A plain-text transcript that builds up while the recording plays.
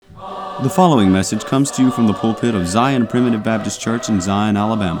The following message comes to you from the pulpit of Zion Primitive Baptist Church in Zion,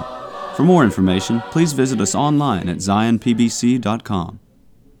 Alabama. For more information, please visit us online at zionpbc.com.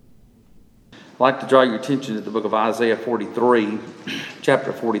 I'd like to draw your attention to the book of Isaiah 43,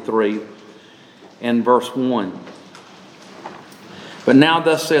 chapter 43, and verse 1. But now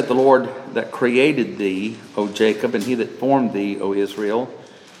thus saith the Lord that created thee, O Jacob, and he that formed thee, O Israel,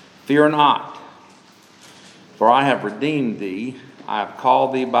 fear not, for I have redeemed thee. I have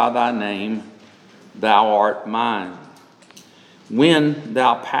called thee by thy name, thou art mine. When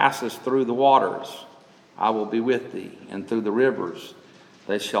thou passest through the waters, I will be with thee, and through the rivers,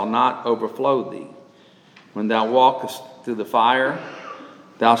 they shall not overflow thee. When thou walkest through the fire,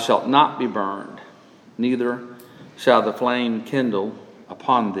 thou shalt not be burned, neither shall the flame kindle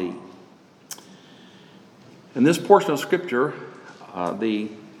upon thee. In this portion of Scripture, the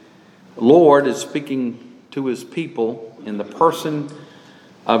Lord is speaking to his people in the person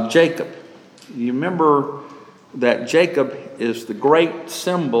of Jacob. You remember that Jacob is the great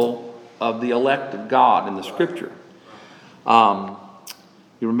symbol of the elect of God in the Scripture. You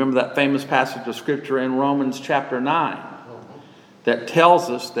remember that famous passage of Scripture in Romans chapter 9 that tells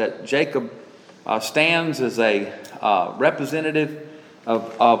us that Jacob stands as a representative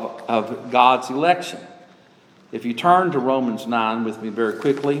of God's election. If you turn to Romans 9 with me very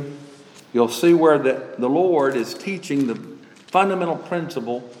quickly, you'll see where the Lord is teaching the fundamental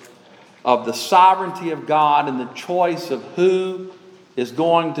principle of the sovereignty of God and the choice of who is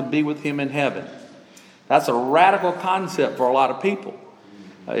going to be with him in heaven. That's a radical concept for a lot of people.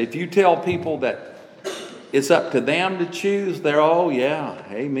 If you tell people that it's up to them to choose, they're, oh yeah,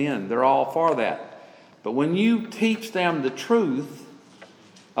 amen, they're all for that. But when you teach them the truth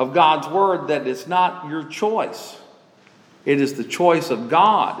of God's word, that it's not your choice, it is the choice of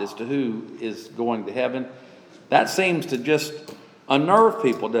God as to who is going to heaven, that seems to just unnerve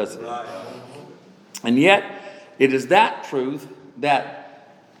people, doesn't it? And yet, it is that truth that,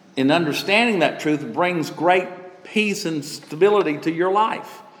 in understanding that truth, brings great peace and stability to your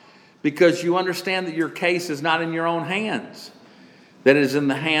life. Because you understand that your case is not in your own hands, that it is in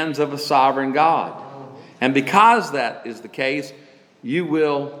the hands of a sovereign God. And because that is the case, you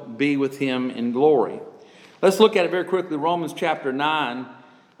will be with him in glory. Let's look at it very quickly. Romans chapter 9.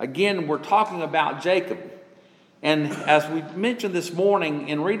 Again, we're talking about Jacob. And as we mentioned this morning,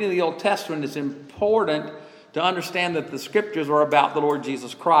 in reading the Old Testament, it's important to understand that the Scriptures are about the Lord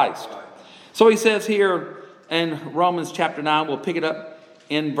Jesus Christ. So he says here in Romans chapter 9, we'll pick it up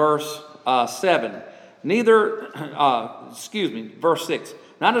in verse 7. Verse 6.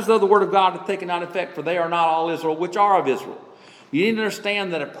 Not as though the word of God hath taken not effect, for they are not all Israel, which are of Israel. You need to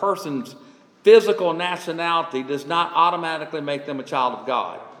understand that a person's physical nationality does not automatically make them a child of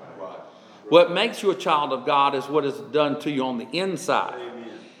God. What makes you a child of God is what is done to you on the inside.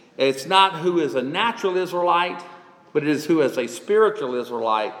 Amen. It's not who is a natural Israelite, but it is who is a spiritual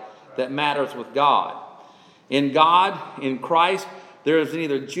Israelite that matters with God. In God, in Christ, there is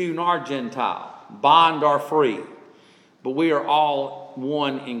neither Jew nor Gentile, bond or free, but we are all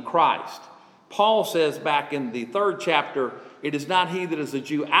one in Christ. Paul says back in the 3rd chapter, it is not he that is a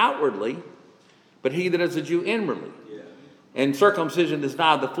Jew outwardly, but he that is a Jew inwardly. Yeah. And circumcision is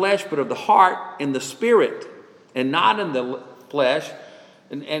not of the flesh, but of the heart, in the spirit, and not in the flesh,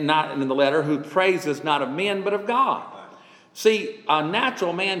 and not in the letter, who praises not of men, but of God. Right. See, a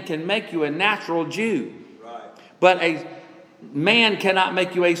natural man can make you a natural Jew, right, but a man cannot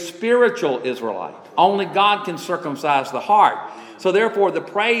make you a spiritual Israelite. Only God can circumcise the heart. So therefore, the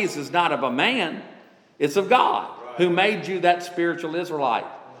praise is not of a man, it's of God, right, who made you that spiritual Israelite.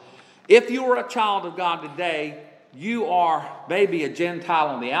 If you are a child of God today, you are maybe a Gentile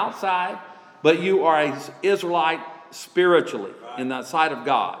on the outside, but you are an Israelite spiritually in the sight of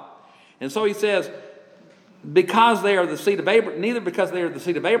God. And so he says, because they are the seed of Abraham, neither because they are the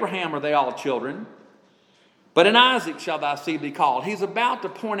seed of Abraham are they all children, but in Isaac shall thy seed be called. He's about to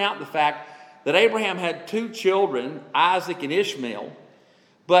point out the fact that Abraham had 2 children, Isaac and Ishmael,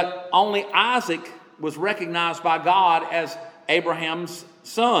 but only Isaac was recognized by God as Abraham's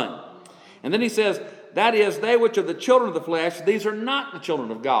son. And then he says, that is, they which are the children of the flesh, these are not the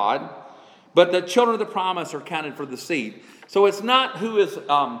children of God, but the children of the promise are counted for the seed. So it's not who is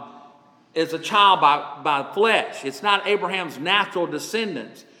a child by flesh. It's not Abraham's natural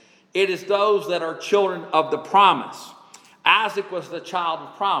descendants. It is those that are children of the promise. Isaac was the child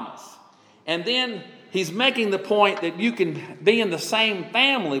of promise. And then he's making the point that you can be in the same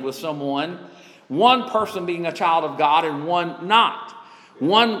family with someone, one person being a child of God and one not.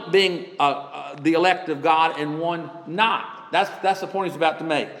 One being the elect of God and one not. That's the point he's about to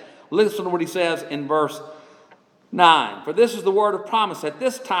make. Listen to what he says in verse 9, for this is the word of promise. At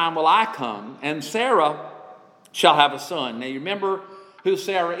this time will I come, and Sarah shall have a son. Now you remember who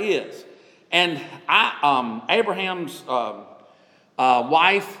Sarah is. And Abraham's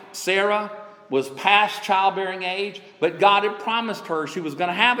wife, Sarah, was past childbearing age, but God had promised her she was going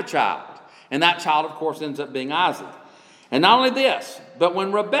to have a child. And that child, of course, ends up being Isaac. And not only this, but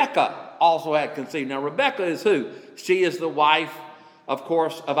when Rebekah also had conceived. Now, Rebekah is who? She is the wife, of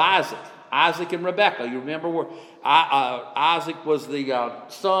course, of Isaac. Isaac and Rebekah. You remember where Isaac was the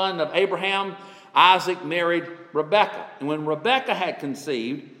son of Abraham. Isaac married Rebekah. And when Rebekah had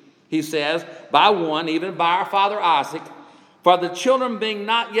conceived, he says, by one, even by our father Isaac, for the children being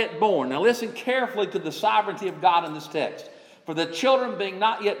not yet born. Now listen carefully to the sovereignty of God in this text. For the children being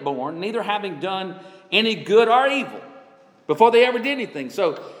not yet born, neither having done any good or evil, before they ever did anything.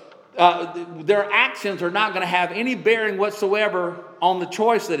 So their actions are not going to have any bearing whatsoever on the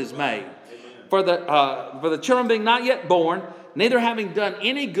choice that is made. For the children being not yet born, neither having done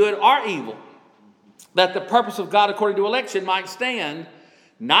any good or evil, that the purpose of God according to election might stand,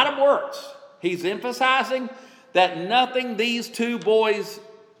 not of works. He's emphasizing that nothing these two boys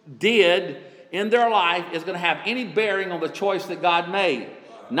did in their life is going to have any bearing on the choice that God made.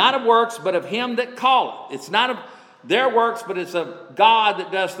 Not of works, but of him that calleth. It's not of their works, but it's of God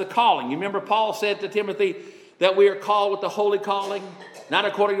that does the calling. You remember Paul said to Timothy that we are called with the holy calling, not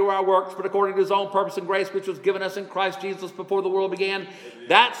according to our works, but according to his own purpose and grace, which was given us in Christ Jesus before the world began.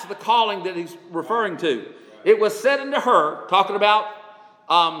 That's the calling that he's referring to. It was said unto her, talking about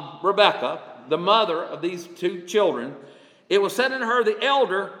Rebekah, the mother of these two children, it was said unto her, the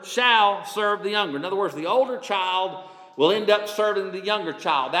elder shall serve the younger. In other words, the older child will end up serving the younger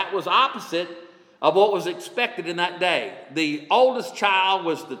child. That was opposite of what was expected in that day. The oldest child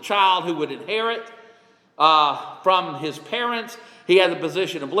was the child who would inherit from his parents. He had the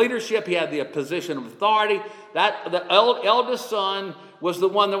position of leadership. He had the position of authority. The eldest son was the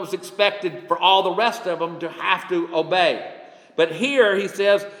one that was expected for all the rest of them to have to obey. But here he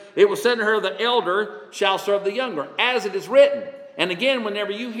says, it was said to her, the elder shall serve the younger, as it is written. And again,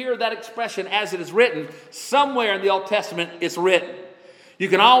 whenever you hear that expression, as it is written, somewhere in the Old Testament it's written. You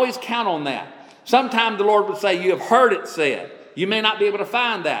can always count on that. Sometimes the Lord would say, you have heard it said. You may not be able to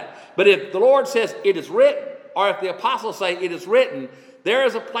find that. But if the Lord says it is written, or if the apostles say it is written, there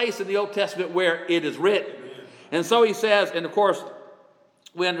is a place in the Old Testament where it is written. And so he says, and of course,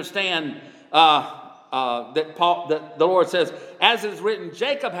 we understand that the Lord says, as it is written,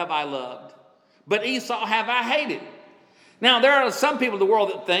 Jacob have I loved, but Esau have I hated. Now, there are some people in the world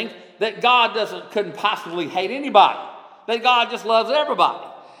that think that God couldn't possibly hate anybody, that God just loves everybody,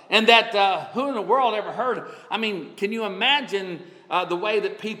 and that who in the world ever heard? I mean, can you imagine the way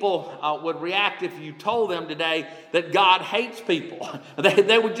that people would react if you told them today that God hates people?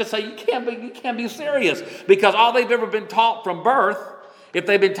 They would just say, you can't be serious, because all they've ever been taught from birth, if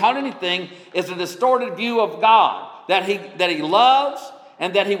they've been taught anything, is a distorted view of God, that he loves,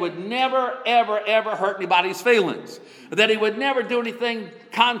 and that he would never, ever, ever hurt anybody's feelings, that he would never do anything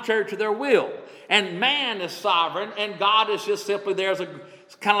contrary to their will. And man is sovereign, and God is just simply there as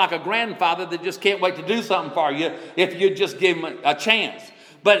kind of like a grandfather that just can't wait to do something for you if you just give him a chance.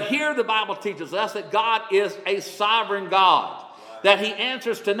 But here the Bible teaches us that God is a sovereign God, that he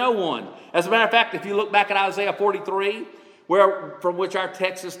answers to no one. As a matter of fact, if you look back at Isaiah 43, from which our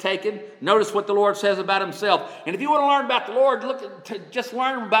text is taken, notice what the Lord says about himself. And if you want to learn about the Lord, just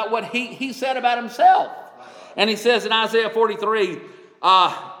learn about what he said about himself. And he says in Isaiah 43,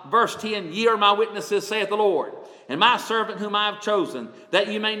 verse 10, ye are my witnesses, saith the Lord, and my servant whom I have chosen, that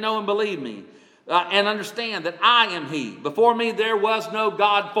you may know and believe me, and understand that I am he. Before me there was no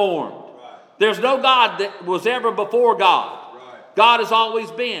God formed. There's no God that was ever before God. God has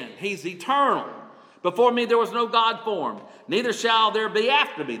always been. He's eternal. Before me there was no God formed, neither shall there be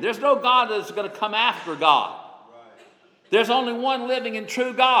after me. There's no God that's going to come after God. There's only one living and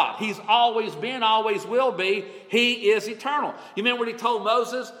true God. He's always been, always will be. He is eternal. You remember what he told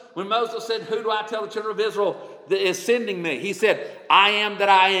Moses? When Moses said, who do I tell the children of Israel that is sending me? He said, I am that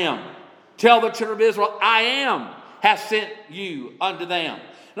I am. Tell the children of Israel, I am has sent you unto them.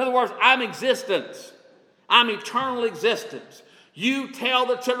 In other words, I'm existence. I'm eternal existence. You tell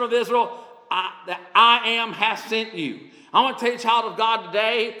the children of Israel that I am has sent you. I want to tell you, child of God,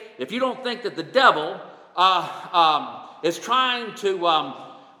 today, if you don't think that the devil is trying to,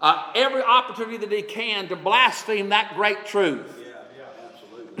 every opportunity that he can to blaspheme that great truth. Yeah,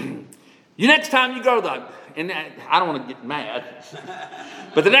 absolutely. Next time you go to and I don't want to get mad,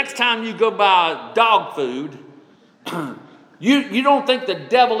 but the next time you go buy dog food, you don't think the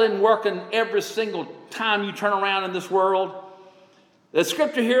devil isn't working every single time you turn around in this world? The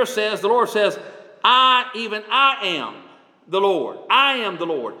scripture here says, the Lord says, even I am the Lord. I am the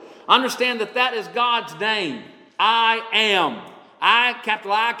Lord. Understand that that is God's name. I am. I,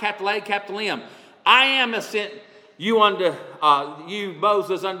 capital A, capital M. I am has sent you unto you,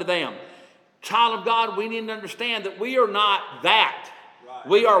 Moses, unto them. Child of God, we need to understand that we are not that. Right.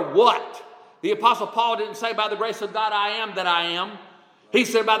 We are what? The Apostle Paul didn't say, by the grace of God I am that I am. He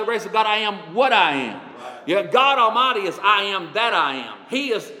said, by the grace of God I am what I am. Right. Yeah, God Almighty is I am that I am.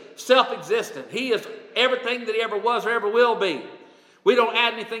 He is self-existent. He is everything that he ever was or ever will be. We don't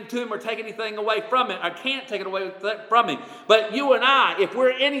add anything to him or take anything away from him. I can't take it away from him. But you and I, if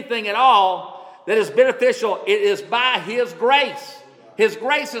we're anything at all that is beneficial, it is by his grace. His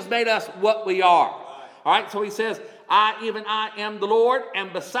grace has made us what we are. All right, so he says, even I am the Lord,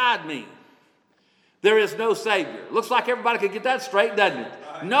 and beside me there is no Savior. Looks like everybody could get that straight, doesn't it?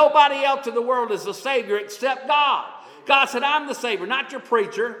 Right. Nobody else in the world is the Savior except God. God said, I'm the Savior, not your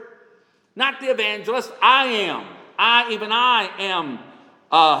preacher, not the evangelist. I am. Even I am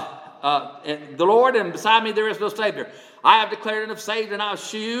the Lord, and beside me there is no Savior. I have declared and have saved, and I have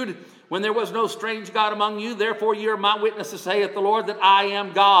shewed when there was no strange God among you. Therefore ye are my witnesses, saith the Lord, that I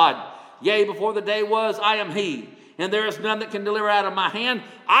am God. Yea, before the day was, I am he. And there is none that can deliver out of my hand.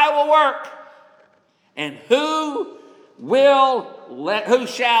 I will work. And who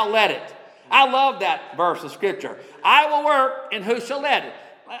shall let it? I love that verse of Scripture. I will work, and who shall let it?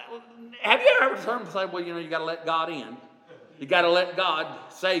 Have you ever heard someone say, well, you got to let God in. You got to let God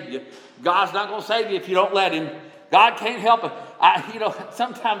save you. God's not going to save you if you don't let him. God can't help it.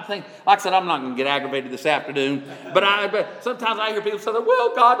 Sometimes I think, like I said, I'm not going to get aggravated this afternoon, but sometimes I hear people say,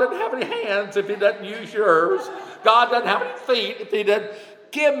 well, God doesn't have any hands if he doesn't use yours. God doesn't have any feet if he doesn't.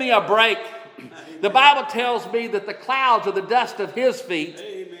 Give me a break. The Bible tells me that the clouds are the dust of his feet.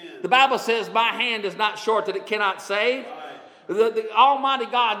 Amen. The Bible says my hand is not short that it cannot save. Right. The Almighty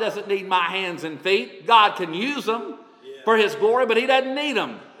God doesn't need my hands and feet. God can use them for his glory, but he doesn't need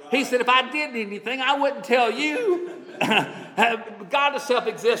them. Right. He said, if I did need anything, I wouldn't tell you. God is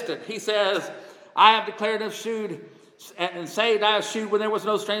self-existent. He says, I have declared and have shewed and saved. I have shewed when there was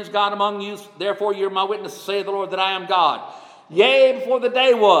no strange God among you. Therefore you are my witnesses, saith the Lord, that I am God. Yea, before the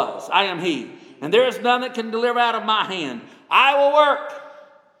day was, I am he. And there is none that can deliver out of my hand. I will work.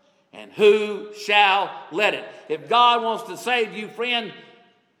 And who shall let it? If God wants to save you, friend,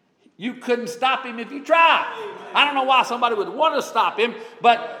 you couldn't stop him if you tried. I don't know why somebody would want to stop him,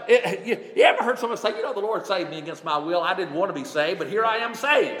 but you ever heard someone say, the Lord saved me against my will. I didn't want to be saved, but here I am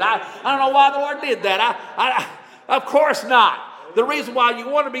saved. I don't know why the Lord did that. Of course not. The reason why you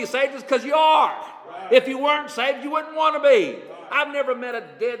want to be saved is because you are. If you weren't saved, you wouldn't want to be. I've never met a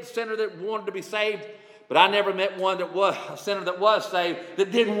dead sinner that wanted to be saved, but I never met a sinner that was saved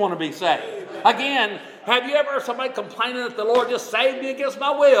that didn't want to be saved. Again, have you ever heard somebody complaining that the Lord just saved me against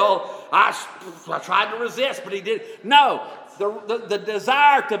my will? I tried to resist, but he did. No, the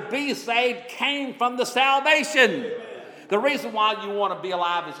desire to be saved came from the salvation. The reason why you want to be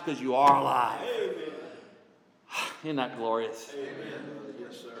alive is because you are alive. Isn't that glorious? Amen.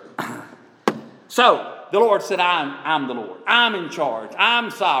 Yes, sir. So, the Lord said, I'm the Lord. I'm in charge. I'm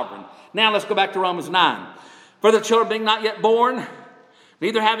sovereign. Now let's go back to Romans 9. For the children being not yet born,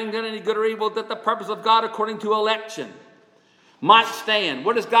 neither having done any good or evil, that the purpose of God according to election might stand.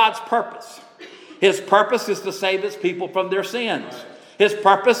 What is God's purpose? His purpose is to save his people from their sins. His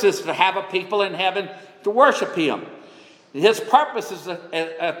purpose is to have a people in heaven to worship him. His purpose is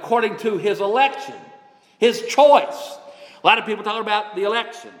according to his election, his choice. A lot of people talk about the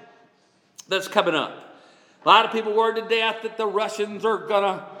election that's coming up. A lot of people worried to death that the Russians are going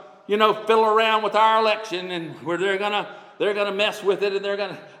to, fiddle around with our election and where they're going to mess with it, and they're going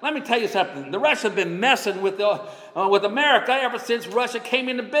to. Let me tell you something. The Russians have been messing with America ever since Russia came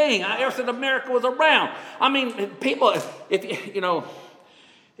into being. Ever since America was around. I mean, people,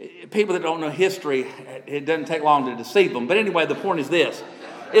 people that don't know history, it doesn't take long to deceive them. But anyway, the point is this: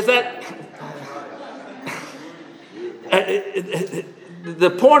 is that the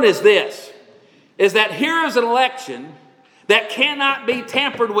point is this. Is that here is an election that cannot be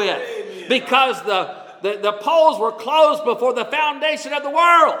tampered with. Amen. Because the polls were closed before the foundation of the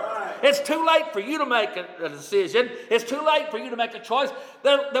world. Right. It's too late for you to make a decision. It's too late for you to make a choice.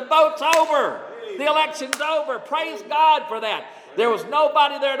 The vote's over. Amen. The election's over. Praise God for that. There was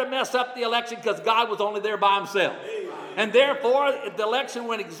nobody there to mess up the election because God was only there by himself. Amen. And therefore, the election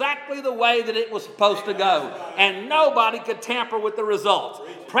went exactly the way that it was supposed to go. And nobody could tamper with the results.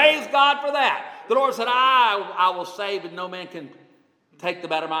 Praise God for that. The Lord said, I will save, and no man can take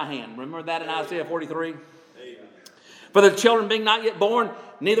them out of my hand. Remember that in Isaiah 43? Amen. For the children being not yet born,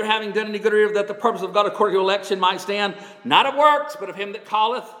 neither having done any good or evil, that the purpose of God according to election might stand, not of works, but of him that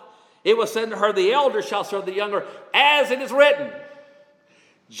calleth. It was said to her, the elder shall serve the younger, as it is written,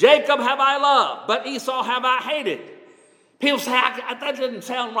 Jacob have I loved, but Esau have I hated. People say, that doesn't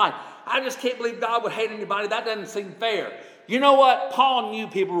sound right. I just can't believe God would hate anybody. That doesn't seem fair. You know what? Paul knew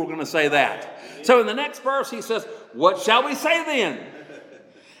people were going to say that. So in the next verse, he says, what shall we say then?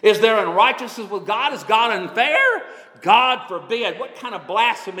 Is there unrighteousness with God? Is God unfair? God forbid. What kind of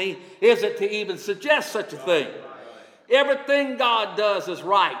blasphemy is it to even suggest such a thing? Everything God does is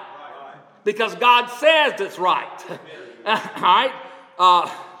right, because God says it's right. All right?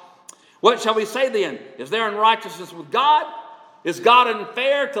 What shall we say then? Is there unrighteousness with God? Is God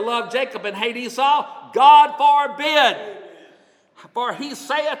unfair to love Jacob and hate Esau? God forbid. For he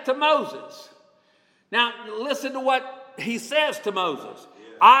saith to Moses. Now listen to what he says to Moses.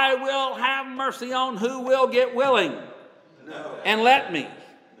 I will have mercy on who will get willing. No. And let me.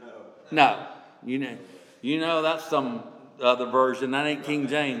 No. You know that's some other version. That ain't King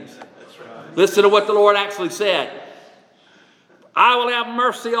James. That's right. Listen to what the Lord actually said. I will have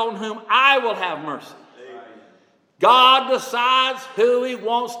mercy on whom I will have mercy. God decides who he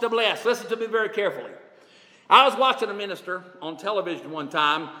wants to bless. Listen to me very carefully. I was watching a minister on television one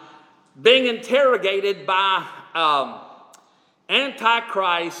time being interrogated by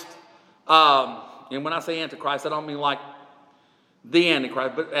Antichrist. And when I say Antichrist, I don't mean like the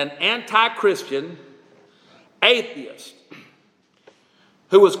Antichrist, but an anti-Christian atheist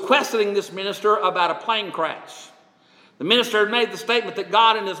who was questioning this minister about a plane crash. The minister had made the statement that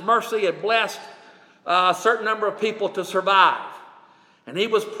God in his mercy had blessed a certain number of people to survive. And he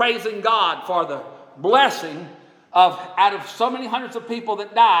was praising God for the blessing of, out of so many hundreds of people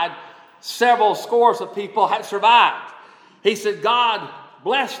that died, several scores of people had survived. He said, God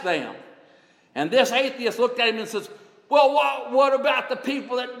blessed them. And this atheist looked at him and says, well, what about the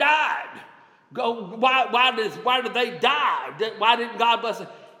people that died? Why did they die? Why didn't God bless them?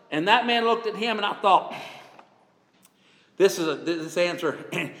 And that man looked at him, and I thought, this answer.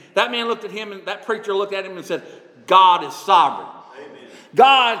 That man looked at him, and that preacher looked at him and said, God is sovereign. Amen.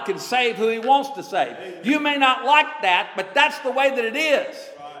 God can save who he wants to save. Amen. You may not like that, but that's the way that it is.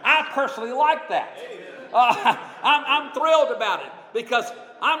 Right. I personally like that. I'm thrilled about it, because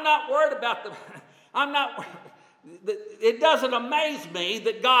I'm not worried about it doesn't amaze me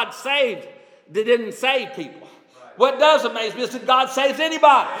that God didn't save people. What does amaze me is that God saves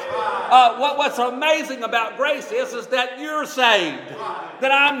anybody. What's amazing about grace is that you're saved,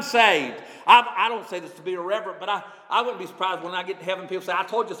 that I'm saved. I don't say this to be irreverent, but I wouldn't be surprised when I get to heaven, people say, I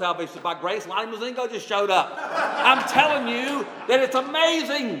told you salvation is by grace. Lonnie Mozingo just showed up. I'm telling you that it's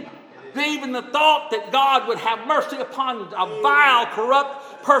amazing. Even the thought that God would have mercy upon a vile,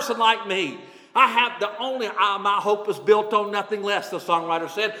 corrupt person like me. My hope is built on nothing less, the songwriter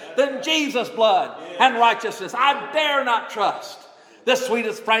said, than Jesus' blood and righteousness. I dare not trust the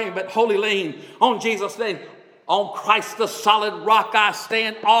sweetest frame, but wholly lean on Jesus' name. On Christ the solid rock I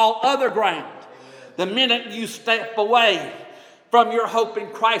stand, all other ground. The minute you step away from your hope in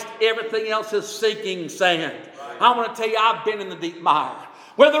Christ, everything else is sinking sand. I want to tell you, I've been in the deep mire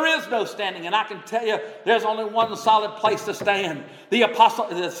where there is no standing, and I can tell you there's only one solid place to stand.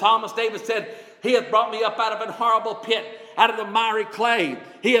 The psalmist David said, he hath brought me up out of an horrible pit, out of the miry clay.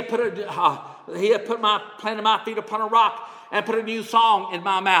 He had planted my feet upon a rock, and put a new song in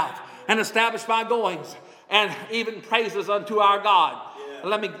my mouth, and established my goings, and even praises unto our God. Yeah.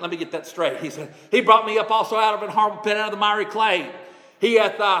 Let me get that straight. He said, he brought me up also out of an horrible pit, out of the miry clay. He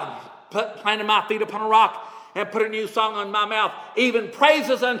hath planted my feet upon a rock, and put a new song on my mouth, even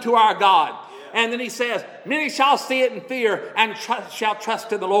praises unto our God. Yeah. And then he says, many shall see it and fear, and shall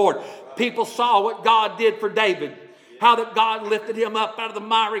trust in the Lord. People saw what God did for David, how that God lifted him up out of the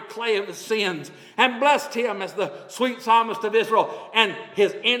miry clay of his sins and blessed him as the sweet psalmist of Israel. And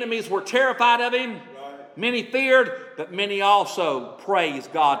his enemies were terrified of him. Right. Many feared, but many also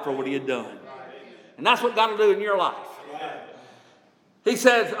praised God for what he had done. Right. And that's what God will do in your life. Right. He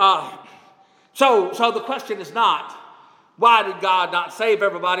says, so the question is not, why did God not save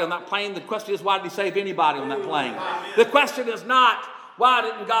everybody on that plane? The question is, why did he save anybody on that plane? The question is not, why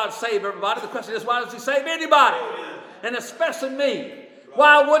didn't God save everybody? The question is, why does he save anybody? And especially me.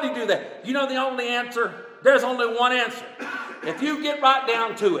 Why would he do that? You know the only answer? There's only one answer. If you get right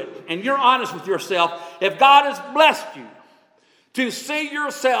down to it and you're honest with yourself, if God has blessed you to see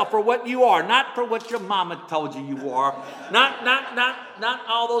yourself for what you are, not for what your mama told you are, not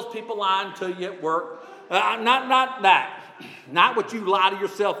all those people lying to you at work, not that. Not what you lie to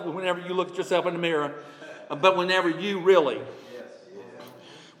yourself whenever you look at yourself in the mirror, but whenever you really,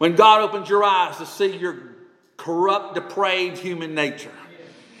 when God opens your eyes to see your corrupt, depraved human nature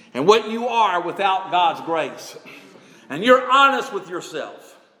and what you are without God's grace, and you're honest with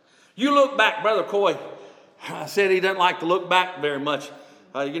yourself, You look back, Brother Coy said he doesn't like to look back very much.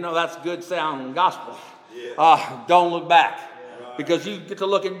 That's good sound gospel. Don't look back. Because you get to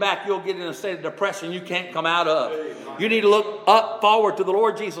looking back, you'll get in a state of depression you can't come out of. You need to look up forward to the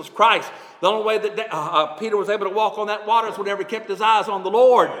Lord Jesus Christ. The only way that Peter was able to walk on that water is whenever he kept his eyes on the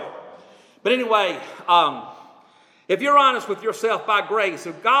Lord. But anyway, if you're honest with yourself by grace,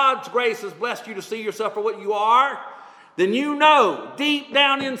 if God's grace has blessed you to see yourself for what you are, then you know deep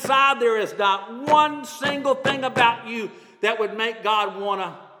down inside there is not one single thing about you that would make God want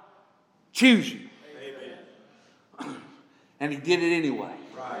to choose you. And he did it anyway.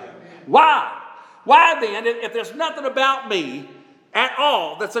 Right. Why? Why then, if there's nothing about me at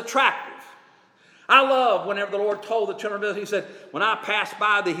all that's attractive? I love whenever the Lord told the children of Israel, he said, when I passed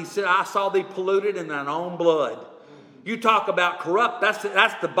by thee, he said, I saw thee polluted in thine own blood. You talk about corrupt, that's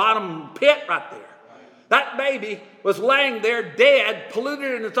the bottom pit right there. That baby was laying there dead,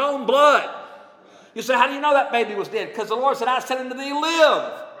 polluted in its own blood. You say, how do you know that baby was dead? Because the Lord said, I said unto thee,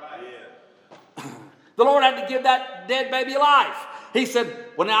 live. The Lord had to give that dead baby life. He said,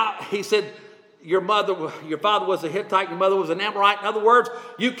 your father was a Hittite, your mother was an Amorite. In other words,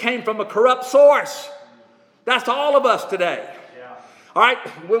 you came from a corrupt source. That's to all of us today. Yeah. All right,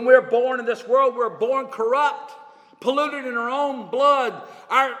 when we're born in this world, we're born corrupt, polluted in our own blood.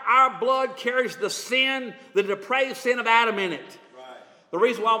 Our blood carries the sin, the depraved sin of Adam in it. Right. The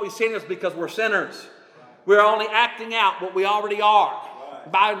reason why we sin is because we're sinners. Right. We're only acting out what we already are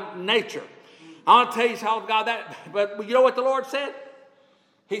by nature. I want to tell you how God that, but you know what the Lord said?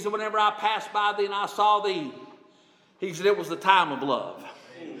 He said, whenever I passed by thee and I saw thee, he said, it was the time of love.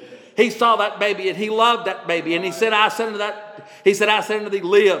 Amen. He saw that baby and he loved that baby. And he said, I said unto thee,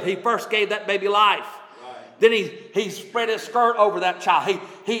 live. He first gave that baby life. Right. Then he spread his skirt over that child.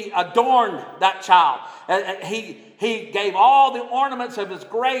 He adorned that child. He gave all the ornaments of his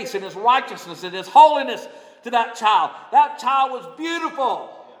grace and his righteousness and his holiness to that child. That child was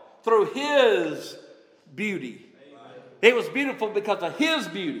beautiful through his beauty. It was beautiful because of his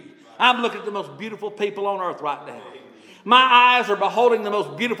beauty. I'm looking at the most beautiful people on earth right now. My eyes are beholding the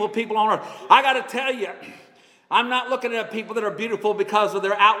most beautiful people on earth. I got to tell you, I'm not looking at people that are beautiful because of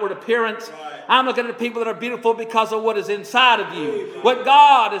their outward appearance. I'm looking at people that are beautiful because of what is inside of you, what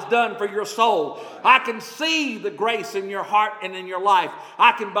God has done for your soul. I can see the grace in your heart and in your life.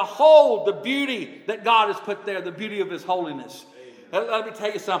 I can behold the beauty that God has put there, the beauty of his holiness. Let me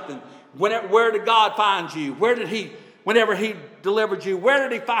tell you something. Where did God find you? Whenever he delivered you, where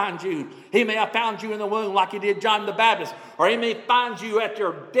did he find you? He may have found you in the womb like he did John the Baptist. Or he may find you at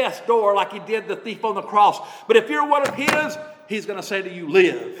your death's door like he did the thief on the cross. But if you're one of his, he's going to say to you,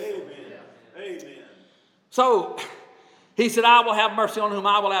 live. Amen. Amen. So he said, I will have mercy on whom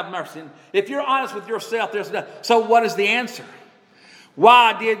I will have mercy. And if you're honest with yourself, so what is the answer?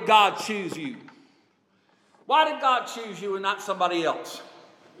 Why did God choose you? Why did God choose you and not somebody else?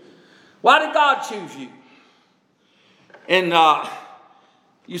 Why did God choose you? And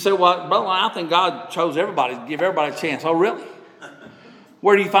you say, well, brother, I think God chose everybody to give everybody a chance. Oh, really?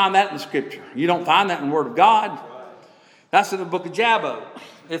 Where do you find that in the Scripture? You don't find that in the Word of God. That's in the book of Jabbo.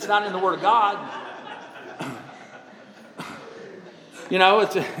 It's not in the Word of God.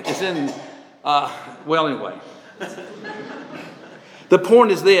 It's in, well, anyway. The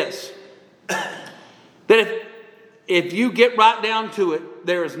point is this. That if you get right down to it,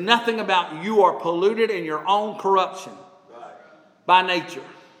 there is nothing about you are polluted in your own corruption by nature.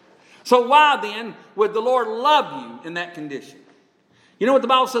 So why then would the Lord love you in that condition? You know what the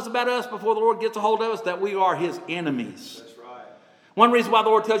Bible says about us before the Lord gets a hold of us? That we are his enemies. That's right. One reason why the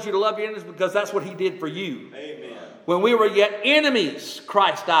Lord tells you to love your enemies is because that's what he did for you. Amen. When we were yet enemies,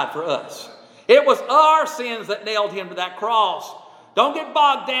 Christ died for us. It was our sins that nailed him to that cross. Don't get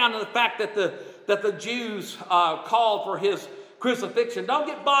bogged down in the fact that the Jews called for his crucifixion. Don't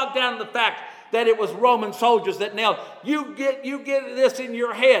get bogged down in the fact that it was Roman soldiers that nailed. You get this in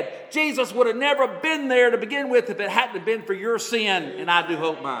your head. Jesus would have never been there to begin with if it hadn't been for your sin, and I do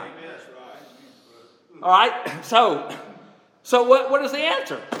hope mine. All right. So what is the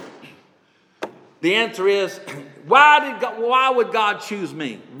answer? The answer is, why would God choose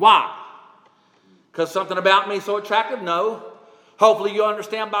me? Why? Because something about me so attractive? No. Hopefully you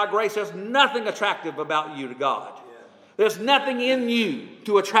understand by grace there's nothing attractive about you to God. There's nothing in you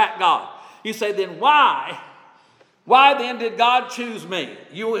to attract God. You say, then why? Why then did God choose me?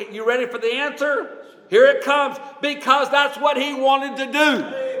 You ready for the answer? Here it comes. Because that's what he wanted to do.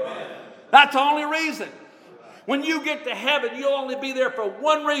 Amen. That's the only reason. When you get to heaven, you'll only be there for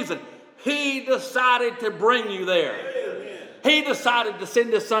one reason. He decided to bring you there. Amen. He decided to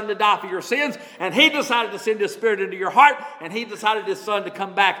send His Son to die for your sins, and He decided to send His Spirit into your heart, and He decided His Son to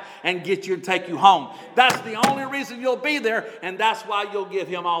come back and get you and take you home. That's the only reason you'll be there, and that's why you'll give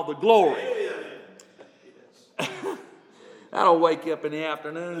Him all the glory. That'll wake you up in the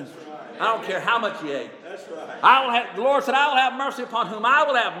afternoon. I don't care how much you ate. That's right. The Lord said, I will have mercy upon whom I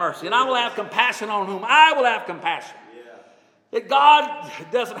will have mercy, and I will have compassion on whom I will have compassion. That God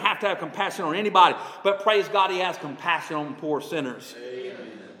doesn't have to have compassion on anybody, but praise God, He has compassion on poor sinners. Amen.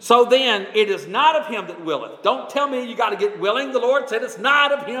 So then, it is not of him that willeth. Don't tell me you got to get willing. The Lord said it's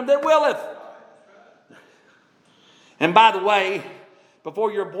not of him that willeth. And by the way,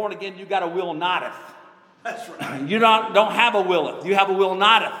 before you're born again, you got a will notteth. That's right. You don't have a willeth. You have a will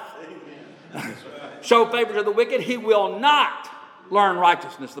notteth. Show favor to the wicked. He will not learn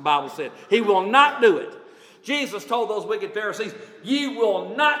righteousness, the Bible said. He will not do it. Jesus told those wicked Pharisees, ye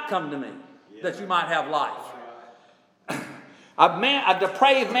will not come to me that you might have life. A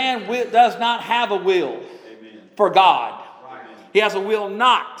depraved man does not have a will for God. He has a will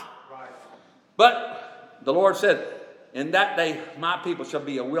not. But the Lord said, in that day my people shall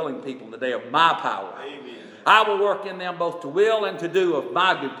be a willing people in the day of my power. I will work in them both to will and to do of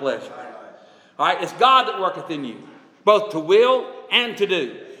my good pleasure. All right, it's God that worketh in you, both to will and to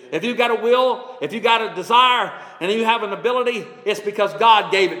do. If you've got a will, if you've got a desire, and you have an ability, it's because God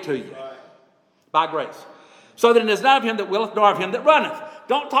gave it to you by grace. So then it is not of him that willeth, nor of him that runneth.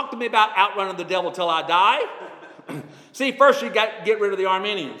 Don't talk to me about outrunning the devil till I die. See, first you got to get rid of the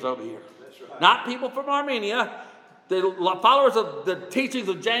Armenians over here. Right. Not people from Armenia, the followers of the teachings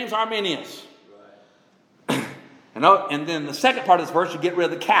of James Arminius. Right. And then the second part of this verse, you get rid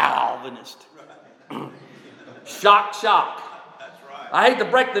of the Calvinist. Right. Shock. I hate to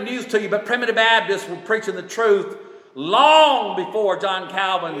break the news to you, but primitive Baptists were preaching the truth long before John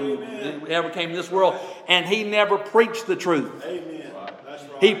Calvin ever came to this world, and he never preached the truth. Amen. That's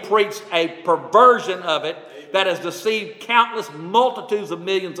right. He preached a perversion of it that has deceived countless multitudes of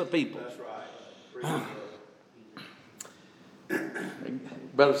millions of people. That's right.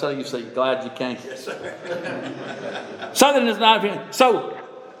 Brother Sonny, you say, glad you came. Yes, sir. Southern is not. So,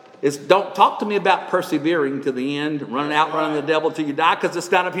 don't talk to me about persevering to the end, outrunning the devil till you die, because it's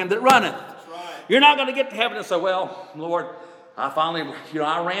not of him that runneth. Right. You're not going to get to heaven and say, well, Lord, I finally,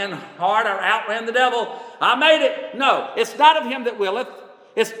 I ran hard, I outran the devil, I made it. No, it's not of him that willeth.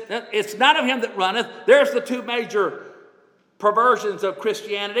 It's not of him that runneth. There's the two major perversions of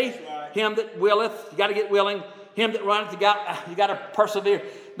Christianity. Right. Him that willeth, you got to get willing. Him that runneth, you got to persevere.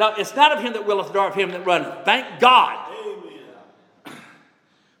 No, it's not of him that willeth, nor of him that runneth. Thank God.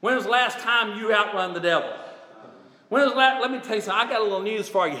 When was the last time you outrun the devil? Let me tell you something. I got a little news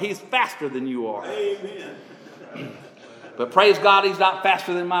for you. He's faster than you are. Amen. But praise God, he's not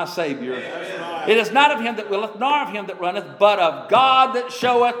faster than my Savior. Right. It is not of him that willeth, nor of him that runneth, but of God that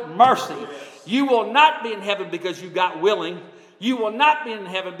showeth mercy. You will not be in heaven because you got willing. You will not be in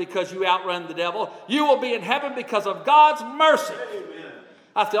heaven because you outrun the devil. You will be in heaven because of God's mercy. Amen.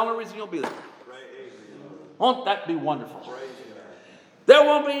 That's the only reason you'll be there. Amen. Won't that be wonderful? There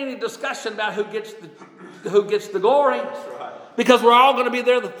won't be any discussion about who gets the glory. Right. Because we're all going to be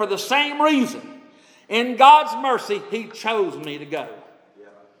there for the same reason. In God's mercy, he chose me to go. Yeah.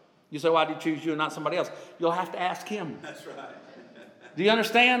 You say, why did he choose you and not somebody else? You'll have to ask him. That's right. Do you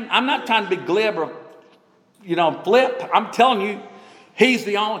understand? I'm not trying to be glib or, flip. I'm telling you, he's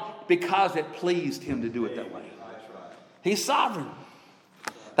the only, because it pleased him to do it that way. That's right. He's sovereign.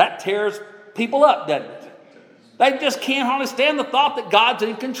 That tears people up, doesn't it? They just can't hardly stand the thought that God's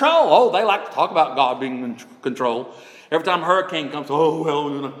in control. Oh, they like to talk about God being in control. Every time a hurricane comes, we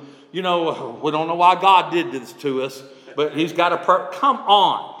don't know why God did this to us, but he's got come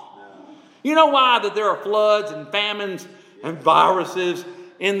on. You know why that there are floods and famines and viruses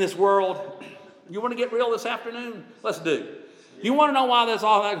in this world? You want to get real this afternoon? Let's do. You want to know why there's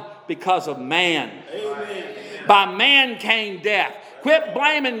all that? Because of man. Amen. By man came death. Quit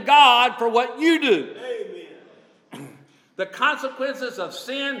blaming God for what you do. The consequences of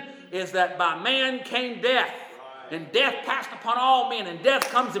sin is that by man came death. And death passed upon all men. And death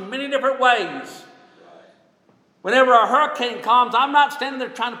comes in many different ways. Whenever a hurricane comes, I'm not standing there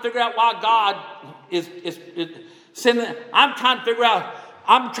trying to figure out why God is sending. I'm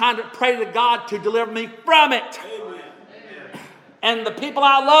trying to pray to God to deliver me from it. Amen. And the people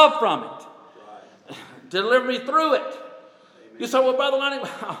I love from it. Deliver me through it. You say, well, Brother Lonnie,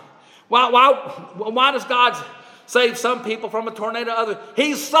 why does God save some people from a tornado, others?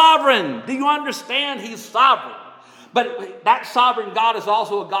 He's sovereign. Do you understand? He's sovereign. But that sovereign God is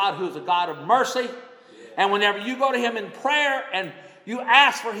also a God who is a God of mercy. And whenever you go to him in prayer and you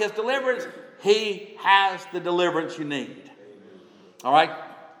ask for his deliverance, he has the deliverance you need. All right?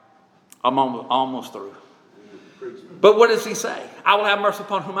 I'm almost through. But what does he say? I will have mercy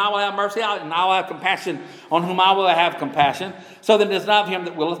upon whom I will have mercy, and I will have compassion on whom I will have compassion. So that it is not of him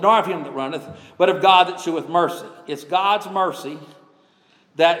that willeth, nor of him that runneth, but of God that sheweth mercy. It's God's mercy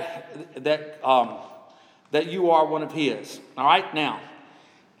that you are one of his. All right? Now,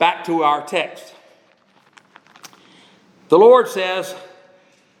 back to our text. The Lord says,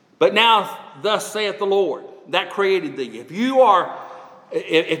 but now thus saith the Lord, that created thee.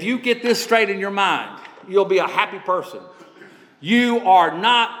 If you get this straight in your mind, you'll be a happy person. You are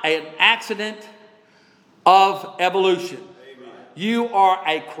not an accident of evolution. Amen. You are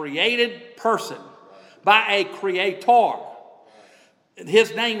a created person by a creator.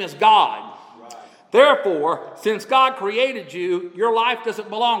 His name is God. Right. Therefore, since God created you, your life doesn't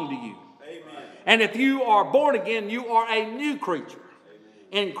belong to you. Amen. And if you are born again, you are a new creature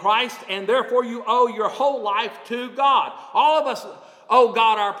in Christ, and therefore you owe your whole life to God. All of us owe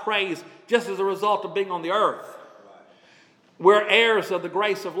God our praise just as a result of being on the earth. We're heirs of the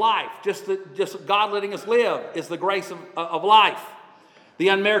grace of life. Just God letting us live is the grace of life. The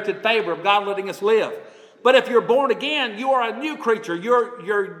unmerited favor of God letting us live. But if you're born again, you are a new creature.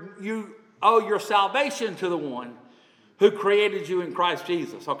 You owe your salvation to the one who created you in Christ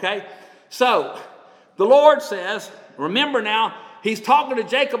Jesus. Okay? So, the Lord says, remember now, he's talking to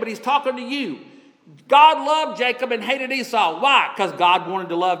Jacob, but he's talking to you. God loved Jacob and hated Esau. Why? Because God wanted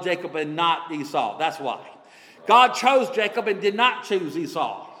to love Jacob and not Esau. That's why. God chose Jacob and did not choose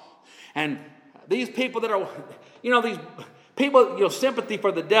Esau. And these people that are, these people, sympathy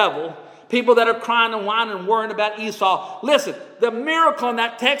for the devil, people that are crying and whining and worrying about Esau. Listen, the miracle in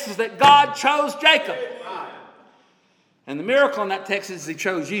that text is that God chose Jacob. And the miracle in that text is he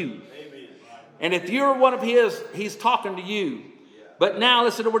chose you. And if you're one of his, he's talking to you. But now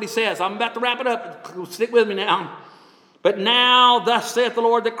listen to what he says. I'm about to wrap it up. Stick with me now. But now thus saith the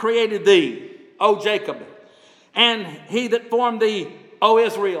Lord that created thee, O Jacob, and he that formed thee, O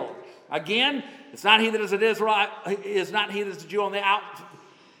Israel. Again, it's not he that is an Israelite, is not he that is a Jew on the out,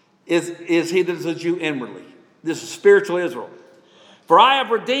 is he that is a Jew inwardly. This is spiritual Israel. For I have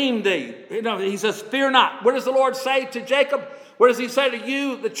redeemed thee. He says, fear not. What does the Lord say to Jacob? What does he say to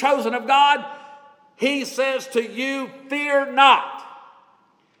you, the chosen of God? He says to you, fear not.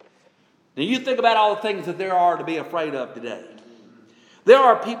 Now you think about all the things that there are to be afraid of today. There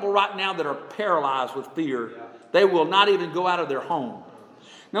are people right now that are paralyzed with fear. They will not even go out of their home.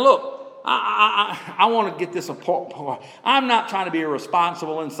 Now look, I want to get this apart. I'm not trying to be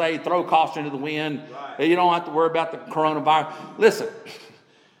irresponsible and say throw caution to the wind. Right. You don't have to worry about the coronavirus. Listen,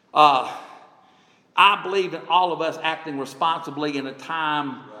 I believe in all of us acting responsibly in a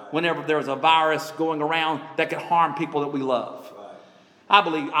time whenever there's a virus going around that can harm people that we love. I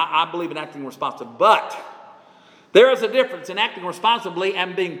believe in acting responsibly, but there is a difference in acting responsibly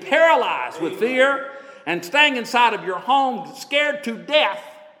and being paralyzed with fear and staying inside of your home scared to death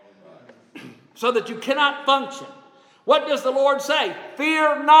so that you cannot function. What does the Lord say?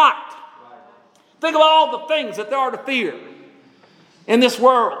 Fear not. Think of all the things that there are to fear in this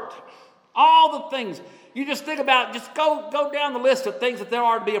world. All the things. You just think about, just go down the list of things that there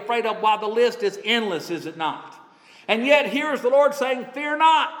are to be afraid of while the list is endless, is it not? And yet here's the Lord saying, fear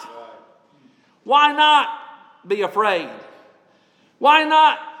not. Why not be afraid? Why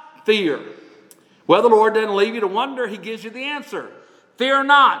not fear? Well, the Lord doesn't leave you to wonder. He gives you the answer. Fear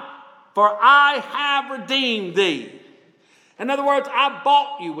not, for I have redeemed thee. In other words, I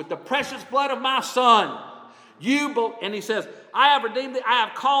bought you with the precious blood of my Son. And he says, I have redeemed thee. I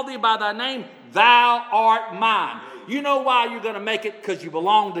have called thee by thy name. Thou art mine. You know why you're going to make it? Because you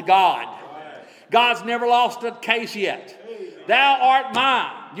belong to God. God's never lost a case yet. Thou art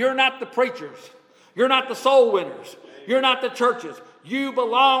mine. You're not the preachers. You're not the soul winners. You're not the churches. You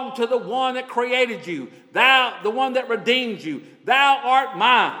belong to the one that created you. The one that redeemed you. Thou art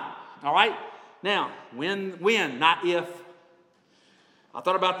mine. All right? Now, when, not if. I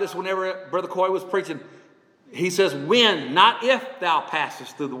thought about this whenever Brother Coy was preaching. He says, when, not if thou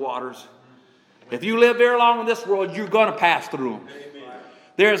passest through the waters. If you live very long in this world, you're going to pass through them.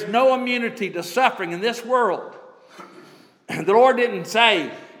 There is no immunity to suffering in this world. The Lord didn't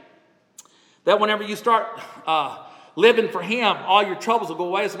say that whenever you start living for Him, all your troubles will go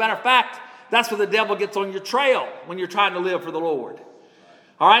away. As a matter of fact, that's when the devil gets on your trail when you're trying to live for the Lord.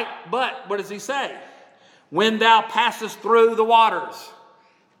 All right? But what does He say? When thou passest through the waters,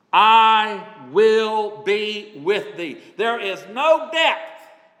 I will be with thee. There is no depth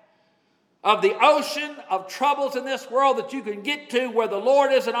of the ocean of troubles in this world that you can get to where the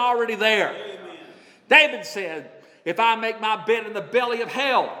Lord isn't already there. Amen. David said, if I make my bed in the belly of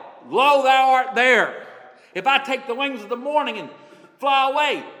hell, lo, thou art there. If I take the wings of the morning and fly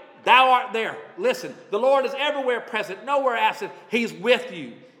away. Thou art there. Listen, the Lord is everywhere present, nowhere absent. He's with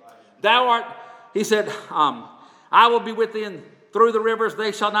you. Thou art, he said, I will be with thee, and through the rivers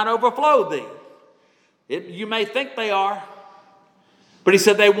they shall not overflow thee. You may think they are, but he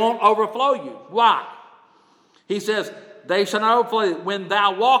said they won't overflow you. Why? He says, they shall not overflow thee when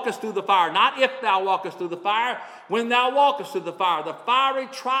thou walkest through the fire. Not if thou walkest through the fire, when thou walkest through the fire. The fiery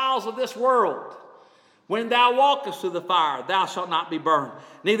trials of this world. When thou walkest through the fire, thou shalt not be burned.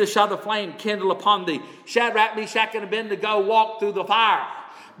 Neither shall the flame kindle upon thee. Shadrach, Meshach, and Abednego walked through the fire.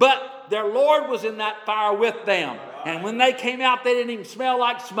 But their Lord was in that fire with them. And when they came out, they didn't even smell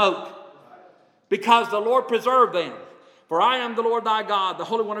like smoke. Because the Lord preserved them. For I am the Lord thy God, the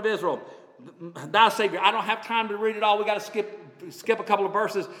Holy One of Israel, thy Savior. I don't have time to read it all. We got to skip a couple of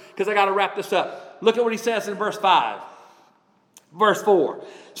verses because I got to wrap this up. Look at what he says in verse 5. Verse 4.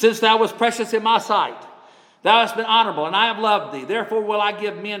 Since thou wast precious in my sight, thou hast been honorable, and I have loved thee. Therefore will I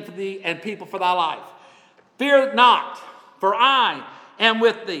give men for thee and people for thy life. Fear not, for I am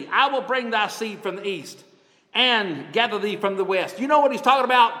with thee. I will bring thy seed from the east and gather thee from the west. You know what he's talking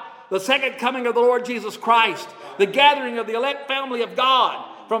about? The second coming of the Lord Jesus Christ. The gathering of the elect family of God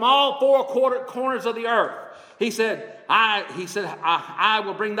from all four corners of the earth. He said, I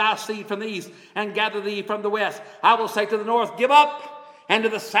will bring thy seed from the east and gather thee from the west. I will say to the north, give up, and to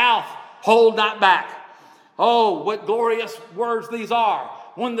the south, hold not back. Oh, what glorious words these are.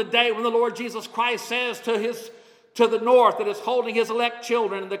 When the Lord Jesus Christ says to the north that is holding his elect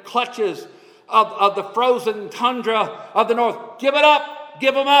children in the clutches of the frozen tundra of the north, give it up.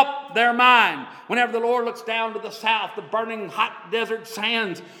 Give them up, they're mine. Whenever the Lord looks down to the south, the burning hot desert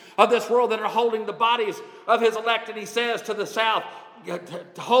sands of this world that are holding the bodies of his elect, and he says to the south,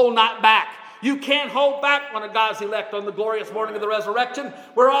 hold not back. You can't hold back one of God's elect on the glorious morning of the resurrection.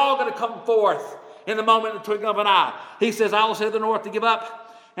 We're all going to come forth in the moment of the twinkling of an eye. He says, I will say to the north to give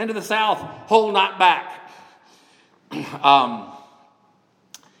up, and to the south, hold not back.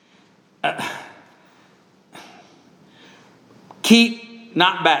 Keep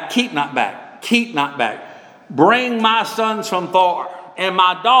not back. Bring my sons from far and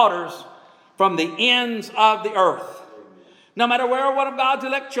my daughters from the ends of the earth. No matter where one of God's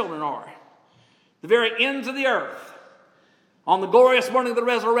elect children are, the very ends of the earth, on the glorious morning of the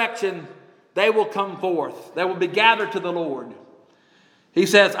resurrection, they will come forth. They will be gathered to the Lord. He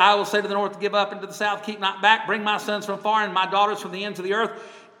says, I will say to the north to give up, and to the south keep not back. Bring my sons from far and my daughters from the ends of the earth,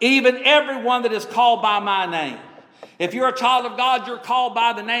 even everyone that is called by my name. If you're a child of God, you're called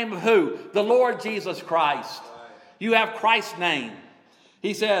by the name of who? The Lord Jesus Christ. You have Christ's name.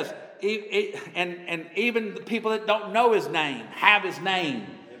 He says, and even the people that don't know his name have his name.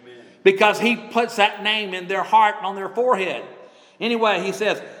 Amen. Because he puts that name in their heart and on their forehead. Anyway, he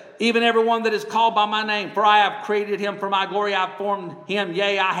says, even everyone that is called by my name, for I have created him for my glory, I have formed him,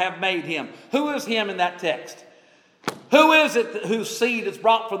 yea, I have made him. Who is him in that text? Who is it whose seed is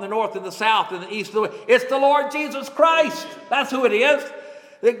brought from the north and the south and the east and the west? It's the Lord Jesus Christ. That's who it is.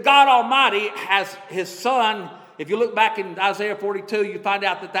 That God Almighty has his Son. If you look back in Isaiah 42, you find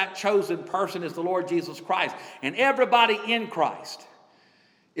out that chosen person is the Lord Jesus Christ. And everybody in Christ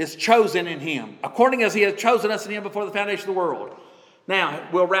is chosen in him, according as he has chosen us in him before the foundation of the world. Now,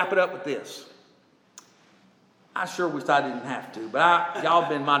 we'll wrap it up with this. I sure wish I didn't have to, but y'all have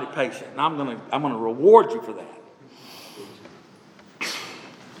been mighty patient, and I'm gonna reward you for that.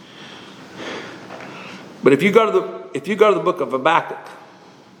 But if you go to the book of Habakkuk,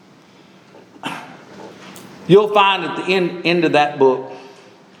 you'll find at the end of that book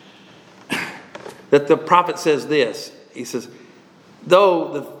that the prophet says this. He says,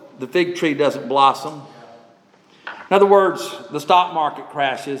 though the fig tree doesn't blossom. In other words, the stock market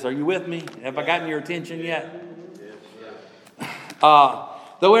crashes. Are you with me? Have I gotten your attention yet?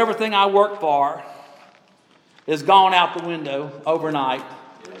 Though everything I work for is gone out the window overnight.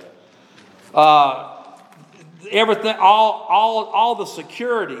 Everything, all the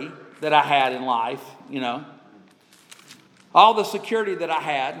security that I had in life, all the security that I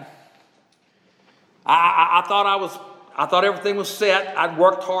had, I thought everything was set. I'd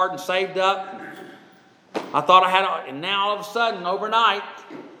worked hard and saved up. I thought I had, and now all of a sudden, overnight,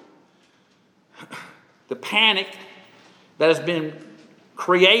 the panic that has been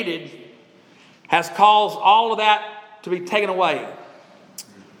created has caused all of that to be taken away.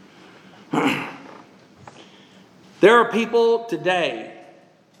 There are people today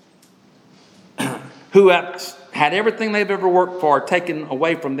who have had everything they've ever worked for taken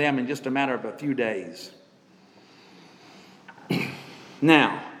away from them in just a matter of a few days.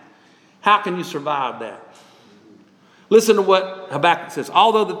 Now, how can you survive that? Listen to what Habakkuk says.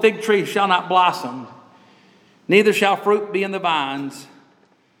 Although the fig tree shall not blossom, neither shall fruit be in the vines.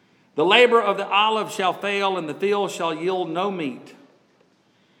 The labor of the olive shall fail, and the field shall yield no meat.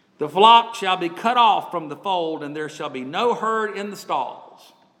 The flock shall be cut off from the fold, and there shall be no herd in the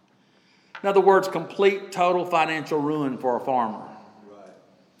stalls. In other words, complete, total financial ruin for a farmer.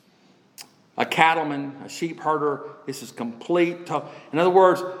 A cattleman, a sheep herder, this is complete. In other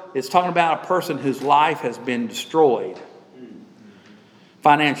words, it's talking about a person whose life has been destroyed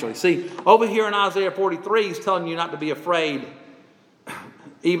financially. See, over here in Isaiah 43, he's telling you not to be afraid.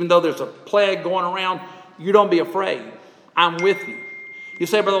 Even though there's a plague going around, you don't be afraid. I'm with you. You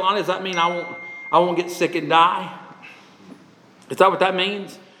say, Brother Lonnie, does that mean I won't get sick and die? Is that what that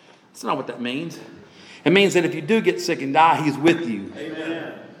means? That's not what that means. It means that if you do get sick and die, he's with you.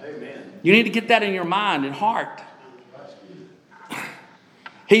 Amen. Amen. You need to get that in your mind and heart.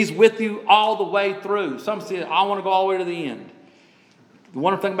 He's with you all the way through. Some say, I want to go all the way to the end. The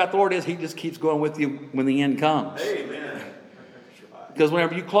wonderful thing about the Lord is he just keeps going with you when the end comes. Amen. Because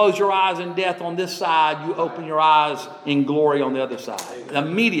whenever you close your eyes in death on this side, you open your eyes in glory on the other side.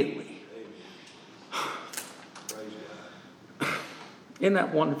 Immediately. Isn't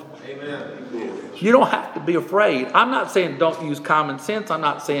that wonderful? Amen. You don't have to be afraid. I'm not saying don't use common sense. I'm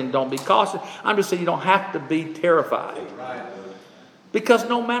not saying don't be cautious. I'm just saying you don't have to be terrified. Because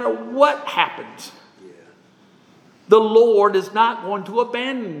no matter what happens, the Lord is not going to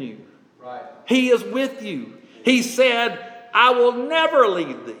abandon you. He is with you. He said, I will never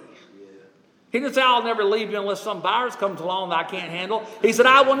leave thee. He didn't say, I'll never leave you unless some virus comes along that I can't handle. He said,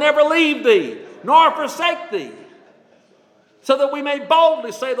 I will never leave thee, nor forsake thee. So that we may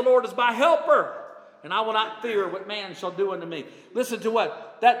boldly say, the Lord is my helper, and I will not fear what man shall do unto me. Listen to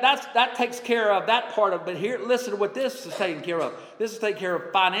what, that takes care of that part of it. But here, listen to what this is taking care of. This is taking care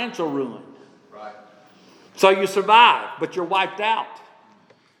of financial ruin. Right. So you survive, but you're wiped out.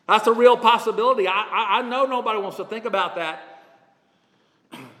 That's a real possibility. I know nobody wants to think about that.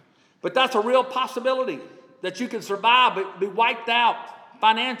 But that's a real possibility that you can survive but be wiped out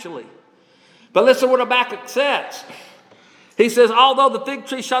financially. But listen to what Habakkuk says. He says, although the fig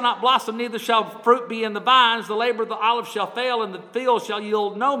tree shall not blossom, neither shall fruit be in the vines, the labor of the olive shall fail, and the field shall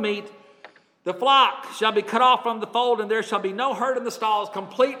yield no meat. The flock shall be cut off from the fold, and there shall be no herd in the stalls,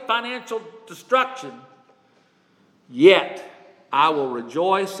 complete financial destruction. Yet I will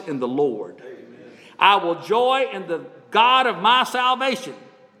rejoice in the Lord. Amen. I will joy in the God of my salvation.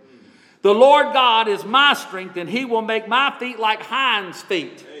 The Lord God is my strength, and he will make my feet like hinds'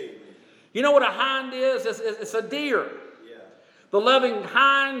 feet. Amen. You know what a hind is? It's a deer. Yeah. The loving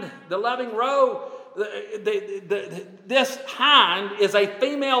hind, the loving roe, this hind is a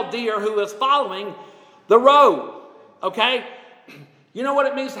female deer who is following the roe. Okay? You know what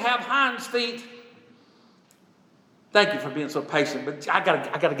it means to have hinds' feet? Thank you for being so patient, but I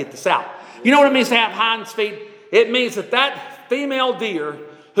gotta get this out. You know what it means to have hinds' feet? It means that female deer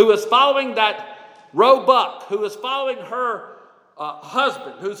who is following that roe buck, who is following her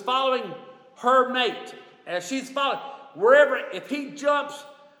husband, who's following her mate, as she's following, wherever, if he jumps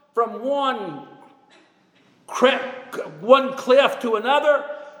from one cliff to another,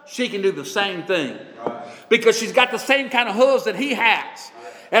 she can do the same thing. Right. Because she's got the same kind of hooves that he has.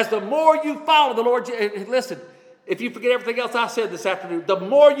 As the more you follow the Lord, listen, if you forget everything else I said this afternoon, the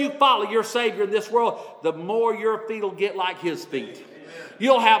more you follow your Savior in this world, the more your feet will get like his feet.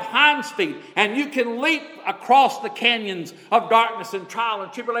 You'll have hinds' feet, and you can leap across the canyons of darkness and trial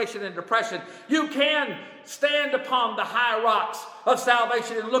and tribulation and depression. You can stand upon the high rocks of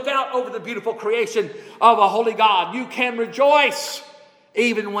salvation and look out over the beautiful creation of a holy God. You can rejoice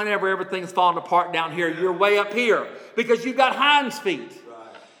even whenever everything's falling apart down here. You're way up here because you've got hinds' feet.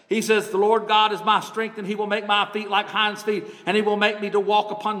 He says, the Lord God is my strength, and he will make my feet like hinds' feet, and he will make me to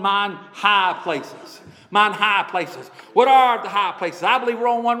walk upon mine high places. Mine high places. What are the high places? I believe we're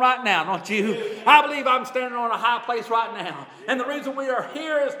on one right now, don't you? I believe I'm standing on a high place right now. And the reason we are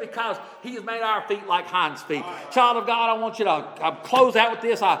here is because he has made our feet like hinds' feet. Child of God, I want you to close out with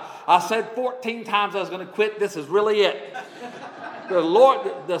this. I said 14 times I was going to quit. This is really it.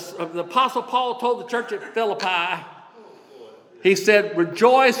 The Apostle Paul told the church at Philippi, he said,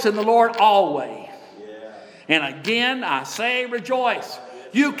 rejoice in the Lord always. And again, I say rejoice.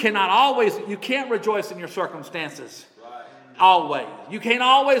 You can't rejoice in your circumstances. Always. You can't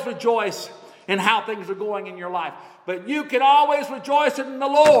always rejoice in how things are going in your life. But you can always rejoice in the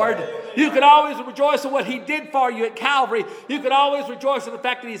Lord. You can always rejoice in what he did for you at Calvary. You can always rejoice in the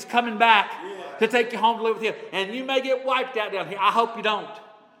fact that he's coming back to take you home to live with him. And you may get wiped out down here. I hope you don't.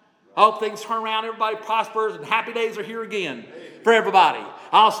 I hope things turn around, everybody prospers, and happy days are here again for everybody.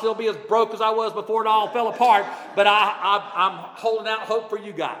 I'll still be as broke as I was before it all fell apart, but I'm holding out hope for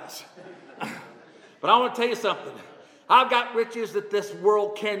you guys. But I want to tell you something. I've got riches that this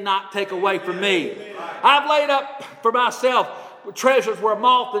world cannot take away from me. I've laid up for myself treasures where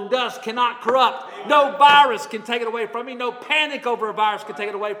moth and dust cannot corrupt. No virus can take it away from me. No panic over a virus can take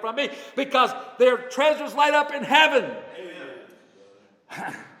it away from me, because there are treasures laid up in heaven.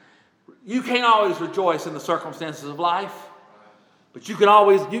 You can't always rejoice in the circumstances of life, but you can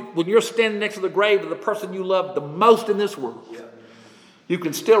always, when you're standing next to the grave of the person you love the most in this world, you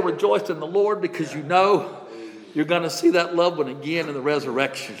can still rejoice in the Lord, because you know you're going to see that loved one again in the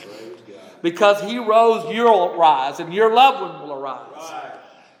resurrection. Because he rose, you'll rise, and your loved one will arise.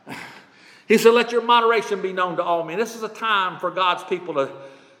 He said, let your moderation be known to all men. This is a time for God's people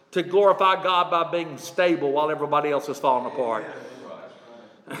to glorify God by being stable while everybody else is falling apart.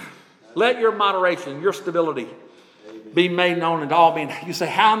 Let your moderation, your stability be made known to all men. You say,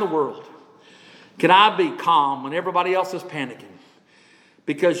 how in the world can I be calm when everybody else is panicking?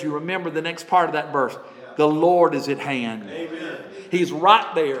 Because you remember the next part of that verse. The Lord is at hand. Amen. He's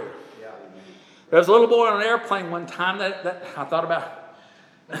right there. There was a little boy on an airplane one time that I thought about.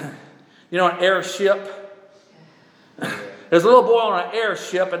 You know, an airship. There's a little boy on an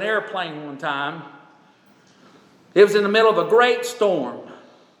airship, an airplane one time. It was in the middle of a great storm.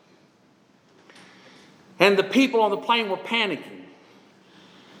 And the people on the plane were panicking.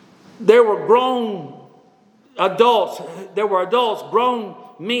 There were grown adults. There were adults, grown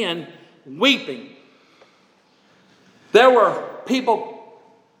men, weeping. There were people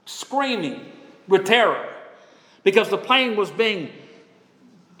screaming with terror because the plane was being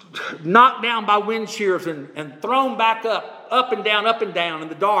knocked down by wind shears and thrown back up and down in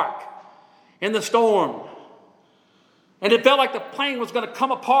the dark, in the storm. And it felt like the plane was going to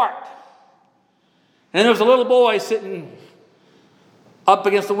come apart. And there was a little boy sitting up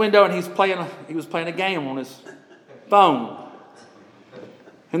against the window, and he was playing a game on his phone.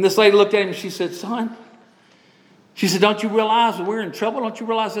 And this lady looked at him and she said, son, she said, don't you realize that we're in trouble? Don't you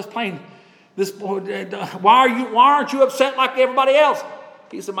realize this plane, why aren't you upset like everybody else?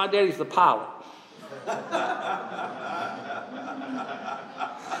 He said, my daddy's the pilot.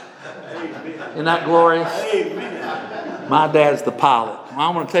 Isn't that glorious? Amen. My dad's the pilot. I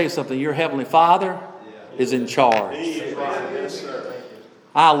want to tell you something. Your Heavenly Father is in charge. Yes,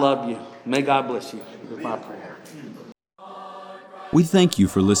 I love you. May God bless you. Is my prayer. We thank you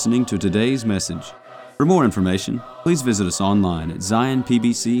for listening to today's message. For more information, please visit us online at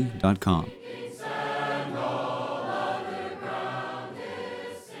zionpbc.com.